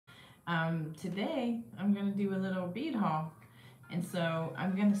Today I'm gonna do a little bead haul, and so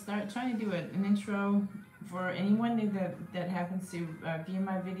I'm gonna start trying to do an intro for anyone that happens to view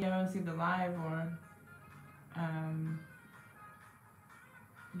my videos either live or um,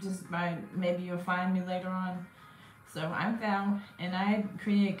 just by maybe you'll find me later on. So I'm Val, and I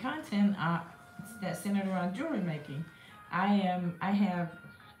create content that's centered around jewelry making. I have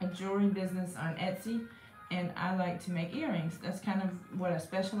a jewelry business on Etsy, and I like to make earrings. That's kind of what I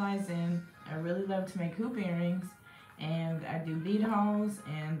specialize in. I really love to make hoop earrings, and I do bead hauls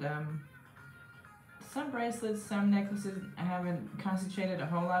and some bracelets, some necklaces. I haven't concentrated a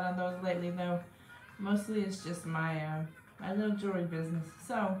whole lot on those lately though. Mostly it's just my little jewelry business.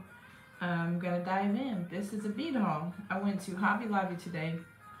 So I'm gonna dive in. This is a bead haul. I went to Hobby Lobby today,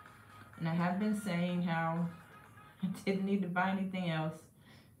 and I have been saying how I didn't need to buy anything else.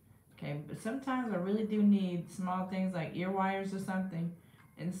 Okay, but sometimes I really do need small things like ear wires or something.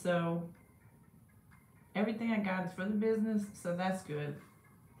 And so everything I got is for the business, so that's good.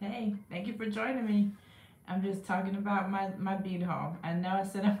 Hey, thank you for joining me. I'm just talking about my bead haul. I know I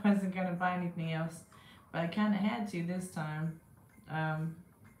said I wasn't gonna buy anything else, but I kinda had to this time. I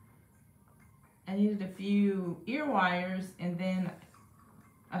needed a few ear wires, and then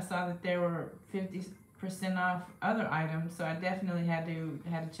I saw that there were 50% off other items, so I definitely had to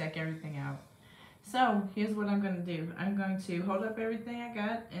check everything out. So here's what I'm going to do. I'm going to hold up everything I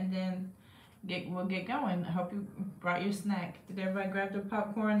got, and then we'll get going. I hope you brought your snack. Did everybody grab their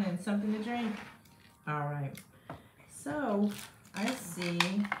popcorn and something to drink? All right. So I see.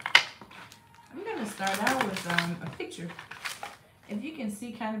 I'm going to start out with a picture. If you can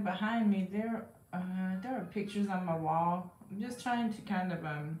see kind of behind me, there are pictures on my wall. I'm just trying to kind of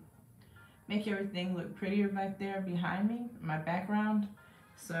make everything look prettier back there behind me, my background.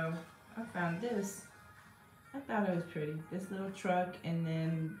 So I found this. I thought it was pretty. This little truck, and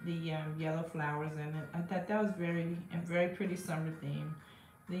then the yellow flowers in it. I thought that was a very pretty summer theme.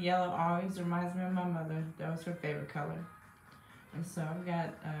 The yellow always reminds me of my mother. That was her favorite color. And so I've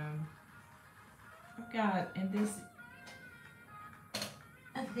got, and this,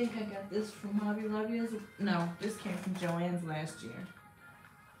 I think I got this from Hobby Lobby. No, this came from Joann's last year.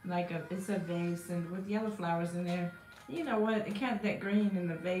 It's a vase and with yellow flowers in there. You know what? It kind of, that green in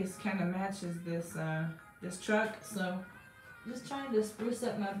the vase kind of matches this truck. So just trying to spruce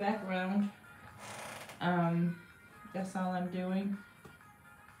up my background. That's all I'm doing.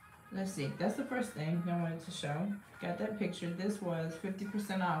 Let's see. That's the first thing I wanted to show. Got that picture. This was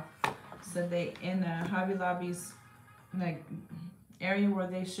 50% off. So they in Hobby Lobby's area where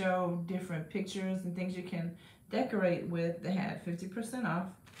they show different pictures and things you can decorate with, they had 50% off.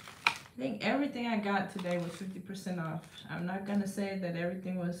 I think everything I got today was 50% off. I'm not gonna say that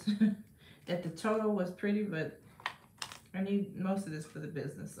everything was that the total was pretty, but I need most of this for the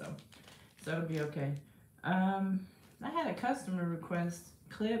business, so it'll be okay. I had a customer request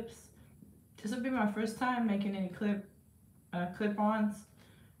clips. This will be my first time making any clip-ons.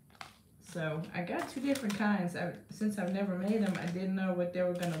 So I got two different kinds. Since I've never made them, I didn't know what they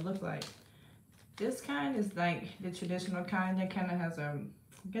were gonna look like. This kind is like the traditional kind that kind of has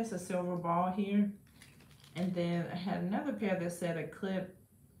I guess a silver ball here. And then I had another pair that said a clip.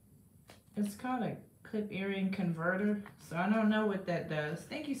 It's called a clip earring converter. So I don't know what that does.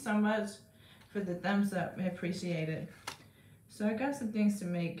 Thank you so much for the thumbs up. I appreciate it. So I got some things to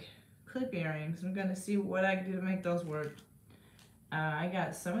make clip earrings. I'm gonna see what I can do to make those work. I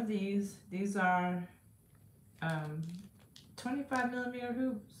got some of these. These are 25mm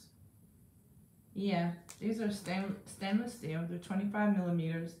hoops. Yeah, these are stainless steel. They're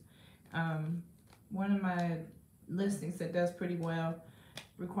 25mm. One of my listings that does pretty well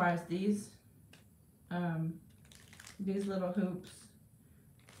requires these little hoops.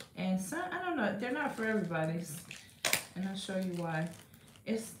 And some, I don't know, they're not for everybody. And I'll show you why.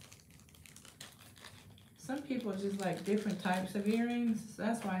 Some people just like different types of earrings, so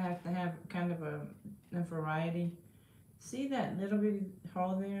that's why I have to have kind of a variety. See that little bitty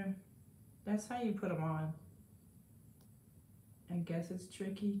hole there? That's how you put them on. I guess it's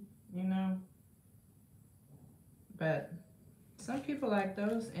tricky, you know? But some people like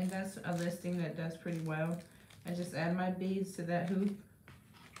those, and that's a listing that does pretty well. I just add my beads to that hoop.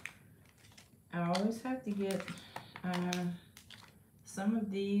 I always have to get some of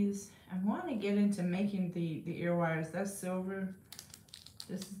these. I want to get into making the ear wires. That's silver.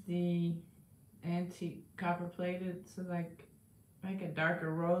 This is the antique copper plated. So like a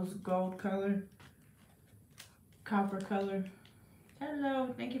darker rose gold color. Copper color.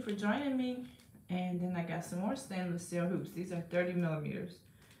 Hello, thank you for joining me. And then I got some more stainless steel hoops. These are 30mm.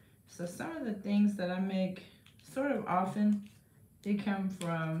 So some of the things that I make sort of often, they come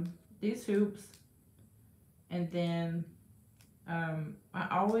from these hoops, and then I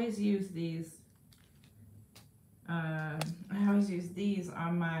always use these. I always use these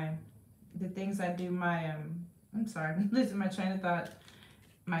on the things I do my I'm sorry, I'm losing my train of thought.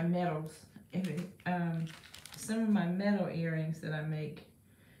 My metals. If it, some of my metal earrings that I make.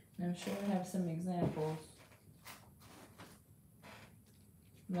 And I'm sure I have some examples.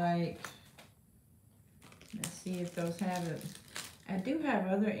 Like, let's see if those have it. I do have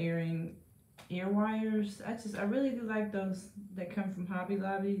other ear wires. I really do like those that come from Hobby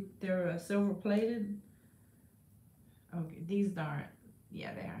Lobby. They're silver plated. Okay, these aren't.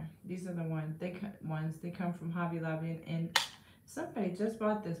 Yeah, they are. These are the ones. They come from Hobby Lobby, and somebody just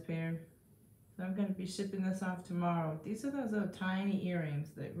bought this pair. So I'm going to be shipping this off tomorrow. These are those little tiny earrings,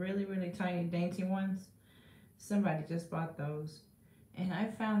 that really, really tiny, dainty ones. Somebody just bought those. And I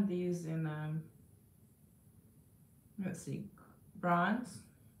found these in, let's see, bronze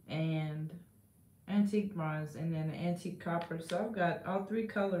and antique bronze, and then antique copper. So I've got all three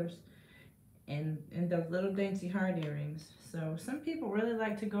colors and those little dainty heart earrings. So some people really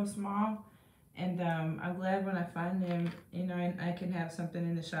like to go small. And I'm glad when I find them, you know, and I can have something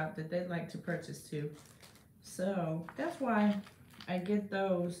in the shop that they'd like to purchase too. So that's why I get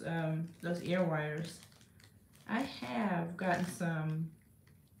those ear wires. I have gotten some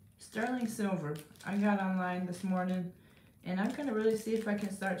sterling silver I got online this morning, and I'm going to really see if I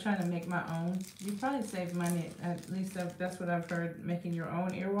can start trying to make my own. You probably save money, at least that's what I've heard, making your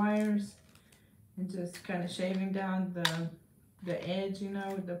own ear wires and just kind of shaving down the edge, you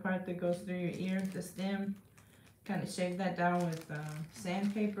know, the part that goes through your ear, the stem. Kind of shave that down with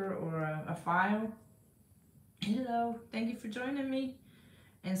sandpaper or a file. Hello, thank you for joining me.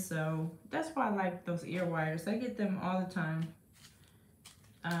 And so that's why I like those ear wires. I get them all the time.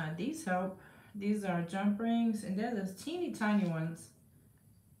 These help. These are jump rings, and they're those teeny tiny ones.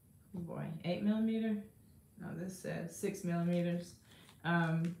 Oh boy, 8mm. No, this says 6mm.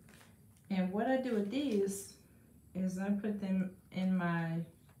 And what I do with these is I put them in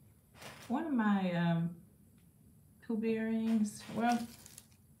one of my hoop earrings. Well,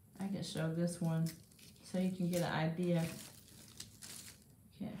 I can show this one so you can get an idea.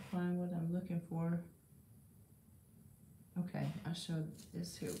 Can't find what I'm looking for. Okay, I'll show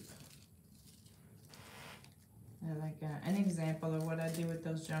this hoop. Like an example of what I do with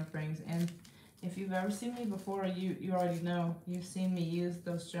those jump rings. And if you've ever seen me before, you already know. You've seen me use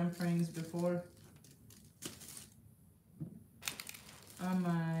those jump rings before on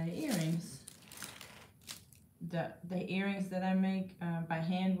my earrings. The earrings that I make by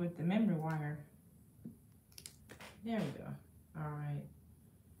hand with the memory wire. There we go. All right.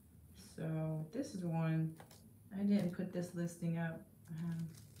 So this is one. I didn't put this listing up,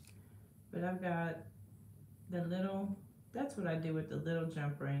 but I've got the little. That's what I do with the little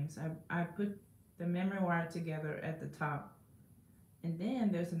jump rings. I put the memory wire together at the top, and then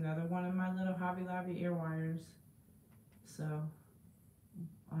there's another one of my little Hobby Lobby ear wires. So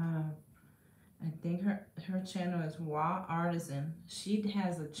I think her channel is Artisan. She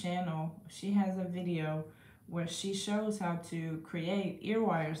has a channel. She has a video where she shows how to create ear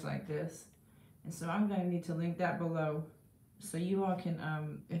wires like this. And so I'm going to need to link that below so you all can,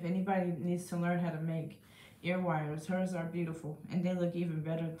 if anybody needs to learn how to make ear wires, hers are beautiful, and they look even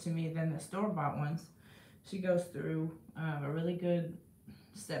better to me than the store-bought ones. She goes through a really good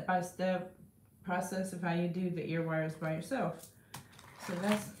step-by-step process of how you do the ear wires by yourself. So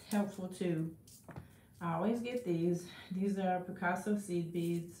that's helpful too. I always get these. These are Picasso seed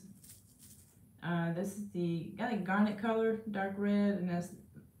beads. This is the garnet color, dark red, and that's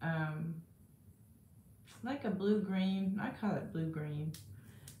like a blue-green. I call it blue-green.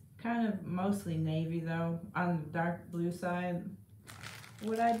 Kind of mostly navy though, on the dark blue side.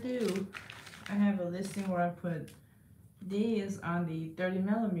 What I do, I have a listing where I put these on the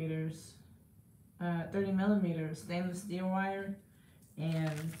 30mm stainless steel wire,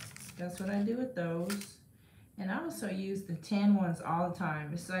 and that's what I do with those. And I also use the tan ones all the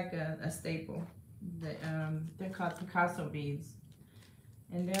time. It's like a staple. They're called Picasso beads,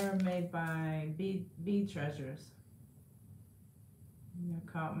 and they're made by Bead Treasures.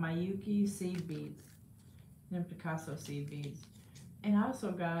 They're called Mayuki seed beads. They're Picasso seed beads. And I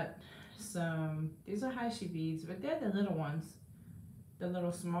also got some, these are Haishi beads, but they're the little ones, the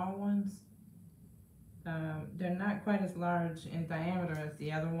little small ones. They're not quite as large in diameter as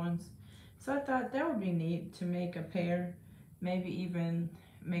the other ones. So I thought that would be neat to make a pair, maybe even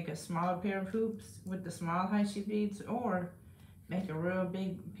make a smaller pair of hoops with the small Haishi beads, or make a real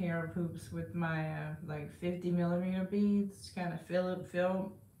big pair of hoops with my like 50mm beads, kind of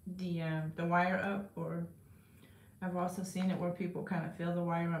fill the wire up, or I've also seen it where people kind of fill the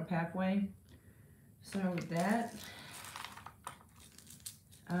wire up halfway. So with that,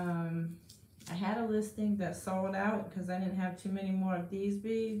 I had a listing that sold out because I didn't have too many more of these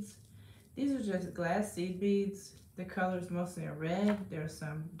beads. These are just glass seed beads. The colors mostly are red. There's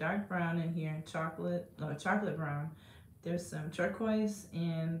some dark brown in here, chocolate brown. There's some turquoise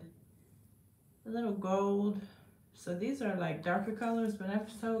and a little gold. So these are like darker colors, but I've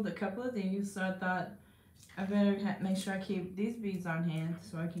sold a couple of these, so I thought I better make sure I keep these beads on hand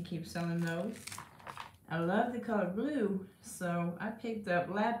so I can keep selling those. I love the color blue, so I picked up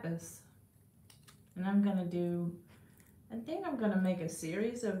lapis, and I'm gonna do, I think I'm gonna make a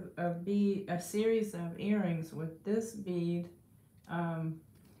series of earrings with this bead.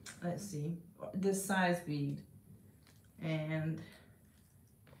 Let's see, this size bead, and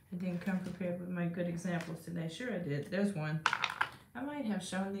I didn't come prepared with my good examples today. Sure I did. There's one. I might have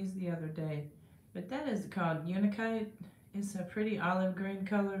shown these the other day, but that is called Unikite. It's a pretty olive green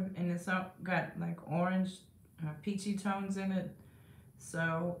color, and it's got like orange, peachy tones in it.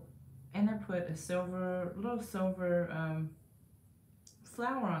 So, and I put a little silver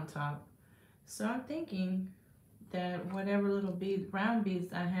flower on top. So I'm thinking that whatever little round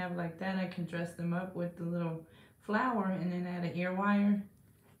beads I have like that, I can dress them up with the little flower and then add an ear wire.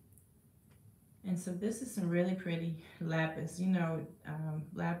 And so this is some really pretty lapis. You know,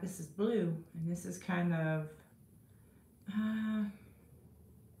 lapis is blue, and this is kind of, I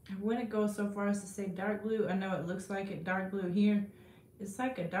wouldn't go so far as to say dark blue. I know it looks like it dark blue here. It's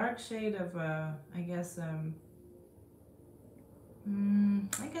like a dark shade of, I guess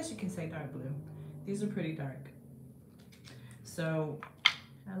you can say dark blue. These are pretty dark. So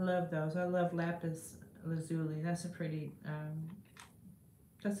I love those. I love lapis lazuli. That's a pretty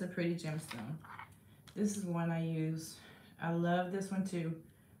gemstone. This is one I use. I love this one too.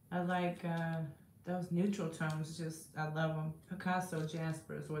 I like those neutral tones. I love them. Picasso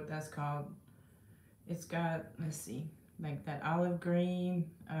Jasper is what that's called. It's got, let's see, like that olive green,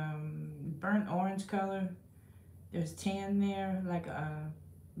 burnt orange color. There's tan there, like a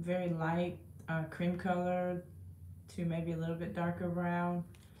very light cream color to maybe a little bit darker brown.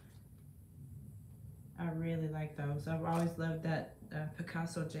 I really like those. I've always loved that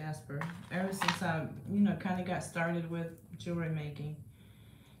Picasso Jasper ever since I, kind of got started with jewelry making.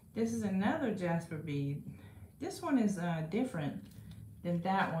 This is another Jasper bead. This one is different than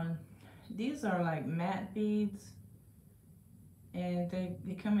that one. These are like matte beads, and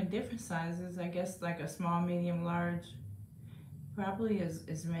they come in different sizes. I guess like a small, medium, large. Probably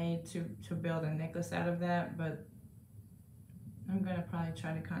is made to build a necklace out of that, but I'm gonna probably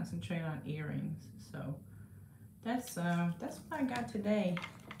try to concentrate on earrings. So that's what I got today.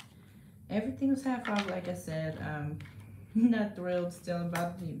 Everything was half off, like I said. Not thrilled still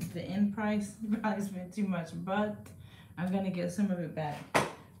about the end price. Probably spent too much, but I'm gonna get some of it back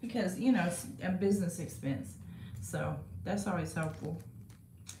because it's a business expense. So that's always helpful.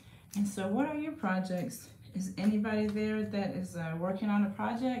 And so, what are your projects? Is anybody there that is working on a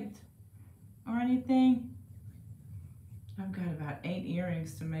project or anything? I've got about 8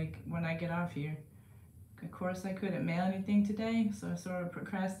 earrings to make when I get off here. Of course, I couldn't mail anything today, so I sort of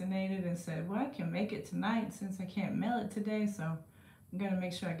procrastinated and said, well, I can make it tonight since I can't mail it today. So I'm gonna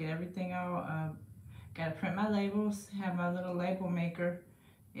make sure I get everything all, gotta print my labels, have my little label maker.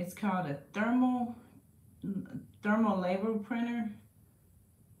 It's called a thermal label printer.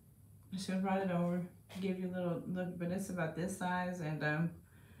 I should have brought it over to give you a little look, but it's about this size. And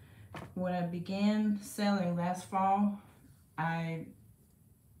when I began selling last fall, I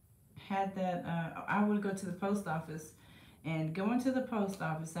had that, I would go to the post office, and going to the post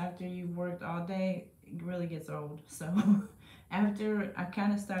office after you've worked all day, it really gets old. So after I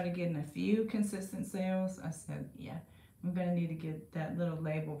kind of started getting a few consistent sales, I said, yeah, I'm gonna need to get that little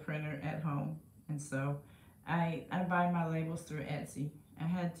label printer at home. And so I buy my labels through Etsy. I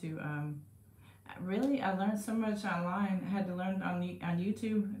had to, I learned so much online. I had to learn on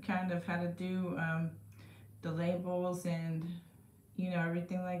YouTube kind of how to do the labels and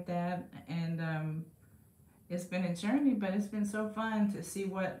everything like that. And it's been a journey, but it's been so fun to see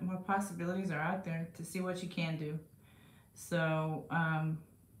what more possibilities are out there, to see what you can do. So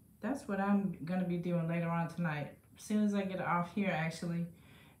that's what I'm gonna be doing later on tonight, as soon as I get off here actually.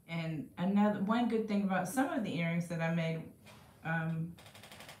 And one good thing about some of the earrings that I made,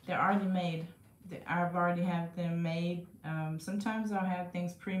 they're already made. I've already have them made. Sometimes I'll have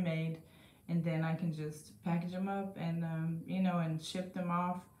things pre-made, and then I can just package them up and and ship them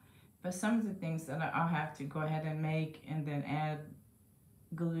off. But some of the things that I'll have to go ahead and make and then add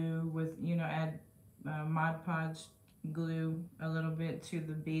glue with, add Mod Podge glue a little bit to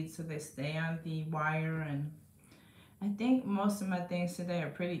the beads so they stay on the wire. And I think most of my things today are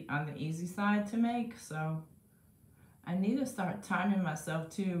pretty on the easy side to make, so I need to start timing myself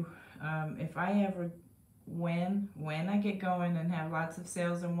too. If I ever when I get going and have lots of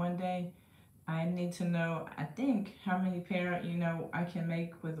sales in one day, I need to know, I think, how many pair, I can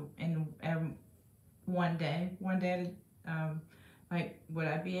make with in one day. One day, like, would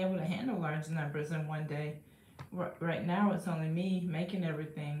I be able to handle large numbers in one day? Right now, it's only me making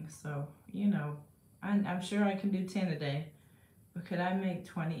everything, so, I'm sure I can do 10 a day. But could I make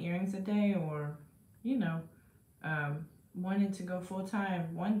 20 earrings a day, or, you know, wanting to go full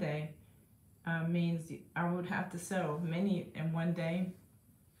time one day means I would have to sell many in one day.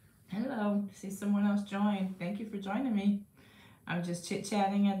 Hello, see someone else join. Thank you for joining me. I'm just chit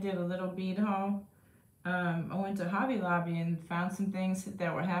chatting. I did a little bead haul. I went to Hobby Lobby and found some things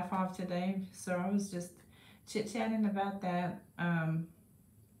that were half off today. So I was just chit chatting about that.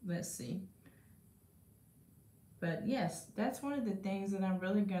 Let's see. But yes, that's one of the things that I'm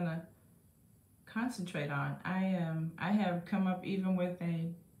really gonna concentrate on. I have come up even with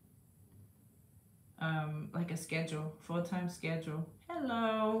a like a schedule, full-time schedule.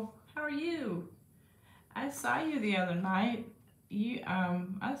 Hello, how are you? I saw you the other night. You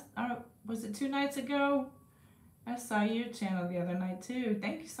I was it 2 nights ago? I saw your channel the other night too.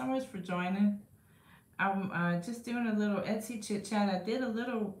 Thank you so much for joining. I'm just doing a little Etsy chit chat. I did a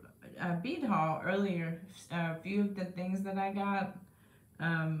little bead haul earlier, a few of the things that I got,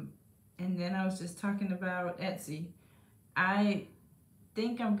 and then I was just talking about Etsy. I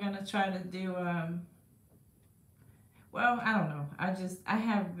think I'm gonna try to do well, I don't know. I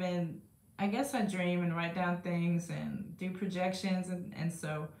have been, I guess I dream and write down things and do projections. And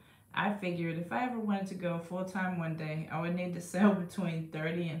so I figured if I ever wanted to go full time one day, I would need to sell between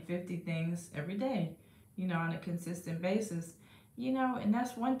 30 and 50 things every day, on a consistent basis. And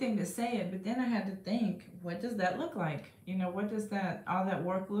that's one thing to say it, but then I had to think, what does that look like? What does all that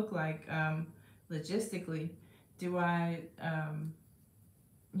work look like logistically? Do I,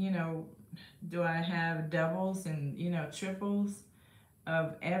 you know, do I have doubles and triples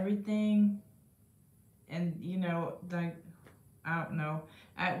of everything? And like, I don't know.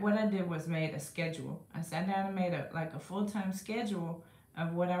 What I did was made a schedule. I sat down and made a full-time schedule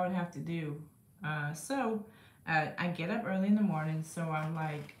of what I would have to do. So I get up early in the morning. So I'm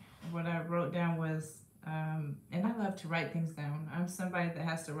like, what I wrote down was, and I love to write things down. I'm somebody that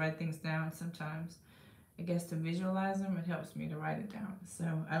has to write things down sometimes. I guess to visualize them, it helps me to write it down. So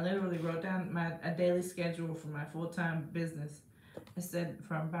I literally wrote down a daily schedule for my full-time business. I said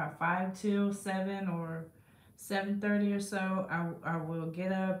from about 5 till 7 or 7:30 or so, I will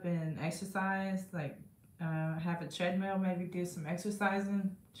get up and exercise, like have a treadmill, maybe do some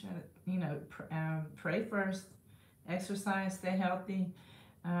exercising, try to, pray first, exercise, stay healthy,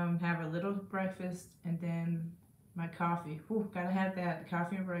 have a little breakfast, and then my coffee. Whew, gotta have that,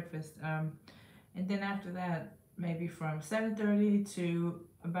 coffee and breakfast. And then after that, maybe from 7:30 to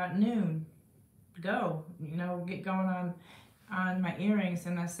about noon, get going on my earrings.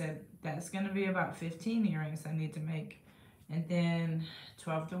 And I said, that's going to be about 15 earrings I need to make. And then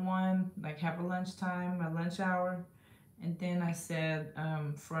 12 to 1, like have a lunchtime, my lunch hour. And then I said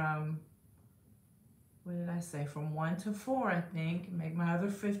what did I say? From 1 to 4, I think, make my other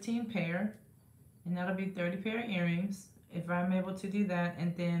 15 pair. And that'll be 30 pair of earrings if I'm able to do that.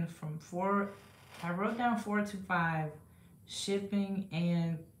 And then from 4, I wrote down 4 to 5, shipping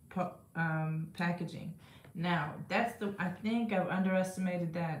and packaging. Now, I think I've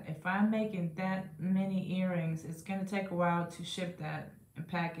underestimated that. If I'm making that many earrings, it's going to take a while to ship that and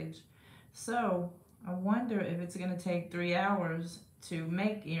package. So, I wonder if it's going to take 3 hours to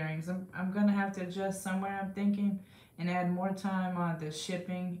make earrings. I'm going to have to adjust somewhere, I'm thinking, and add more time on the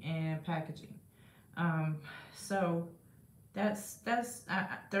shipping and packaging. So, that's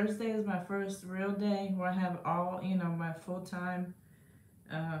Thursday is my first real day where I have all my full-time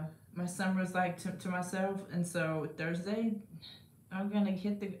my summer's like to myself. And so Thursday I'm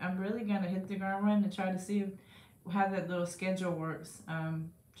really gonna hit the ground running and try to see how that little schedule works.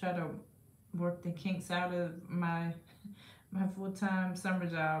 Try to work the kinks out of my full-time summer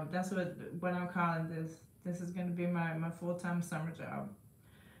job. That's what I'm calling this. This is gonna be my full-time summer job.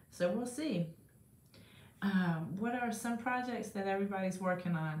 So we'll see. What are some projects that everybody's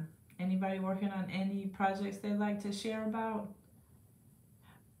working on? Anybody working on any projects they'd like to share about?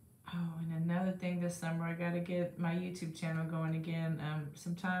 Oh, and another thing this summer, I got to get my YouTube channel going again.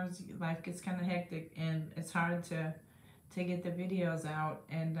 Sometimes life gets kind of hectic and it's hard to get the videos out,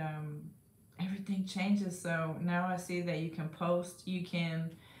 and everything changes. So now I see that you can post, you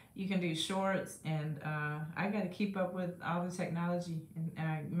can do shorts, and I got to keep up with all the technology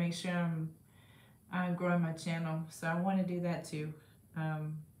and make sure I'm growing my channel, so I want to do that too.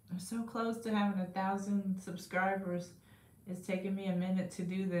 I'm so close to having 1,000 subscribers. It's taken me a minute to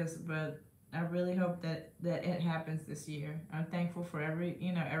do this, but I really hope that it happens this year. I'm thankful for every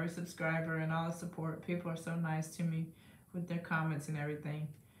subscriber and all the support. People are so nice to me with their comments and everything.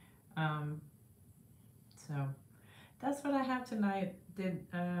 Um, so that's what I have tonight.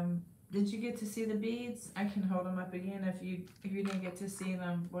 Did you get to see the beads? I can hold them up again if you didn't get to see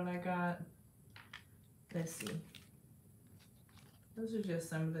them. What I got. Let's see. Those are just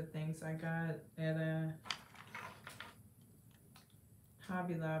some of the things I got at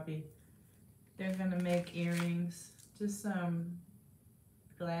Hobby Lobby. They're gonna make earrings, just some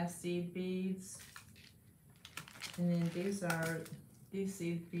glass seed beads. And then these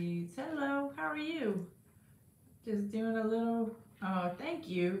seed beads. Hello, how are you? Just doing a little, oh, thank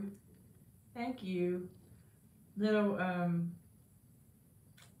you. Thank you. Little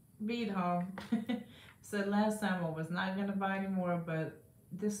bead haul. So last time I was not gonna buy any more, but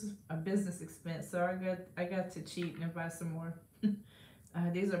this is a business expense, so I got to cheat and buy some more.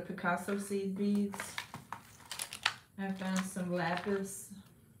 These are Picasso seed beads. I found some lapis.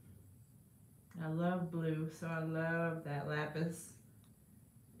 I love blue, so I love that lapis.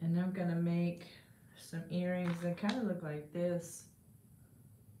 And I'm gonna make some earrings that kind of look like this.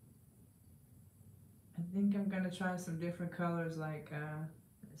 I think I'm gonna try some different colors, like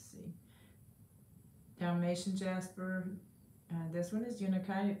let's see, Dalmatian jasper. This one is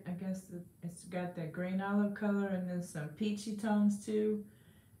Unikite. I guess it's got that green olive color and then some peachy tones too.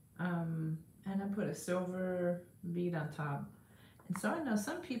 And I put a silver bead on top. And so I know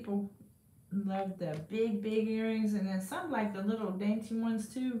some people love the big earrings, and then some like the little dainty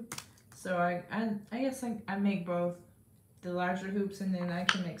ones too. So I guess I make both, the larger hoops, and then I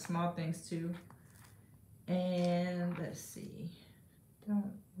can make small things too. And let's see,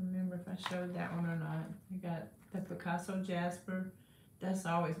 don't remember if I showed that one or not. I got the Picasso jasper. That's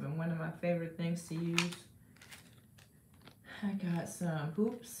always been one of my favorite things to use. I got some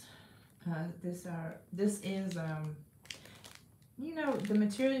hoops. This is you know, the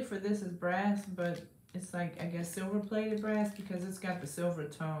material for this is brass, but it's like, I guess, silver plated brass because it's got the silver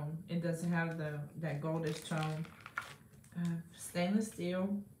tone. It doesn't have that goldish tone. Stainless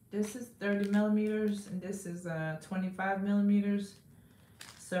steel. This is 30 millimeters and this is 25 millimeters.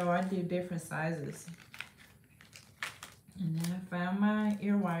 So I do different sizes. And then I found my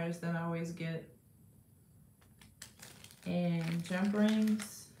ear wires that I always get. And jump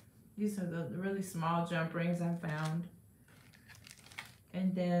rings. These are the really small jump rings I found.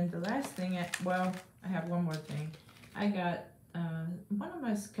 And then the last thing, I have one more thing. I got, one of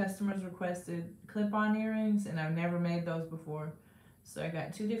my customers requested clip-on earrings, and I've never made those before. So I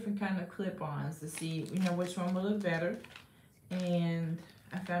got two different kind of clip-ons to see, which one will look better. And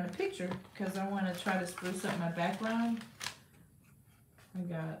I found a picture because I want to try to spruce up my background. I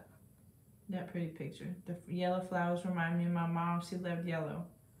got that pretty picture. The yellow flowers remind me of my mom. She loved yellow.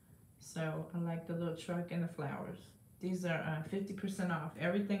 So I like the little truck and the flowers. These are 50% off.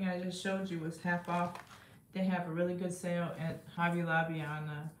 Everything I just showed you was half off. They have a really good sale at Hobby Lobby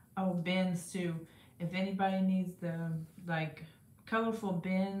on, bins too. If anybody needs the, like, colorful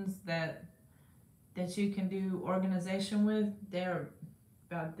bins that you can do organization with, they're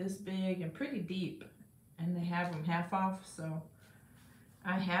about this big and pretty deep. And they have them half off, so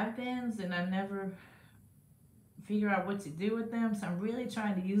I have bins and I never figure out what to do with them. So I'm really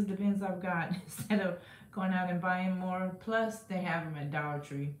trying to use the bins I've got instead of going out and buying more. Plus, they have them at Dollar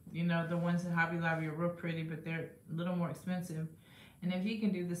Tree. You know, the ones at Hobby Lobby are real pretty, but they're a little more expensive. And if you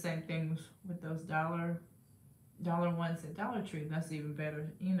can do the same things with those dollar ones at Dollar Tree, that's even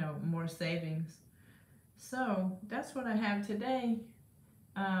better. More savings. So that's what I have today.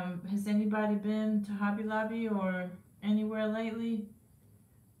 Has anybody been to Hobby Lobby or anywhere lately?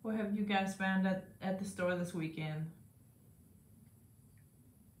 What have you guys found at the store this weekend?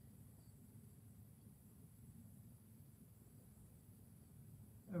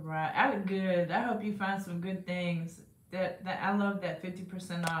 Right, good. I hope you find some good things. That I love that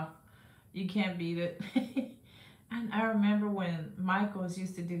 50% off. You can't beat it. And I remember when Michael's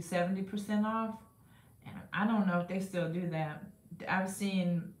used to do 70% off, and I don't know if they still do that. I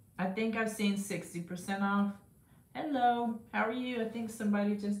think I've seen 60% off. Hello, how are you? I think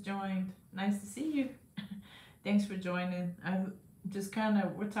somebody just joined. Nice to see you. Thanks for joining.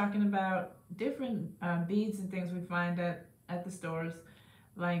 We're talking about different beads and things we find at the stores.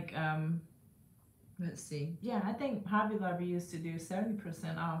 Like, let's see. Yeah, I think Hobby Lobby used to do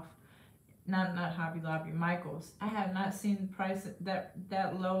 70% off. Not Hobby Lobby, Michael's. I have not seen the price,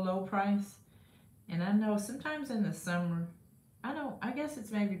 that low price. And I know sometimes in the summer, I guess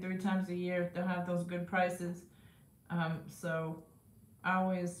it's maybe 3 times a year they'll have those good prices. So I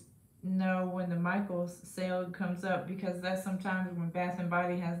always know when the Michaels sale comes up because that's sometimes when Bath and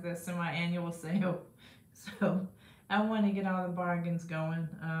Body has their semi-annual sale. So I want to get all the bargains going.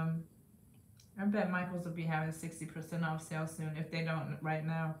 I bet Michaels will be having 60% off sale soon if they don't right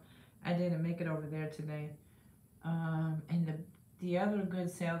now. I didn't make it over there today. And the other good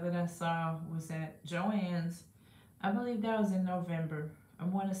sale that I saw was at Joann's. I believe that was in November. I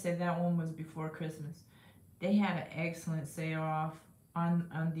want to say that one was before Christmas. They had an excellent sale off on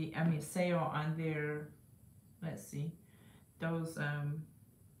the I mean sale on their, let's see, those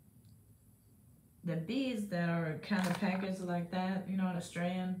the beads that are kind of packaged like that, you know, the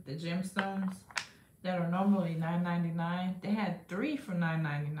strand, the gemstones that are normally $9.99. They had 3 for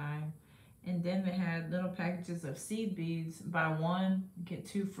 $9.99. And then they had little packages of seed beads. Buy one, get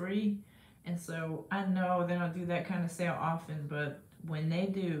 2 free. And so I know they don't do that kind of sale often, but when they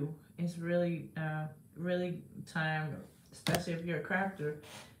do, it's really, really time, especially if you're a crafter,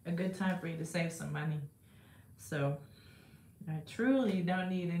 a good time for you to save some money. So I truly don't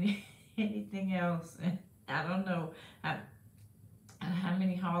need anything else. I don't know how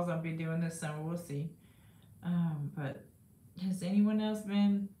many hauls I'll be doing this summer. We'll see. But has anyone else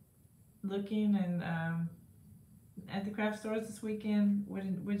been looking and at the craft stores this weekend?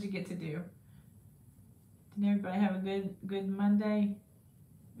 What'd you get to do? Did everybody have a good Monday?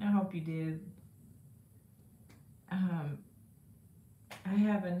 I hope you did. I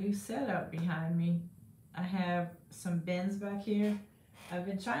have a new setup behind me. I have some bins back here. I've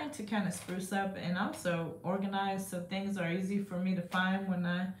been trying to kind of spruce up and also organize so things are easy for me to find when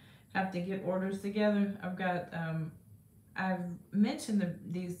I have to get orders together. I've mentioned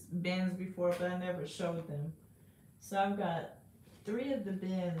these bins before, but I never showed them. So I've got 3 of the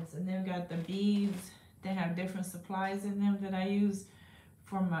bins, and they've got the beads. They have different supplies in them that I use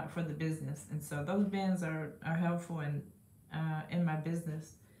for the business, and so those bins are helpful in my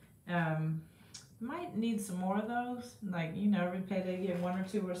business. Might need some more of those, like, you know, every payday get 1 or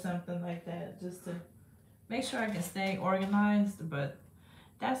 2 or something like that, just to make sure I can stay organized. But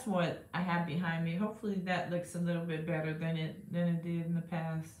that's what I have behind me. Hopefully that looks a little bit better than it did in the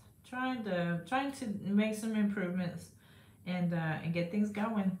past. Trying to make some improvements and get things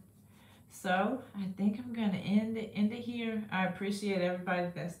going. So I think I'm gonna end it here. I appreciate everybody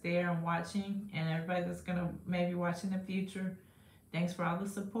that's there and watching, and everybody that's gonna maybe watch in the future. Thanks for all the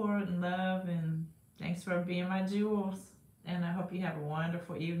support and love, and thanks for being my jewels. And I hope you have a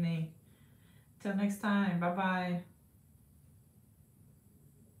wonderful evening. Till next time, bye bye.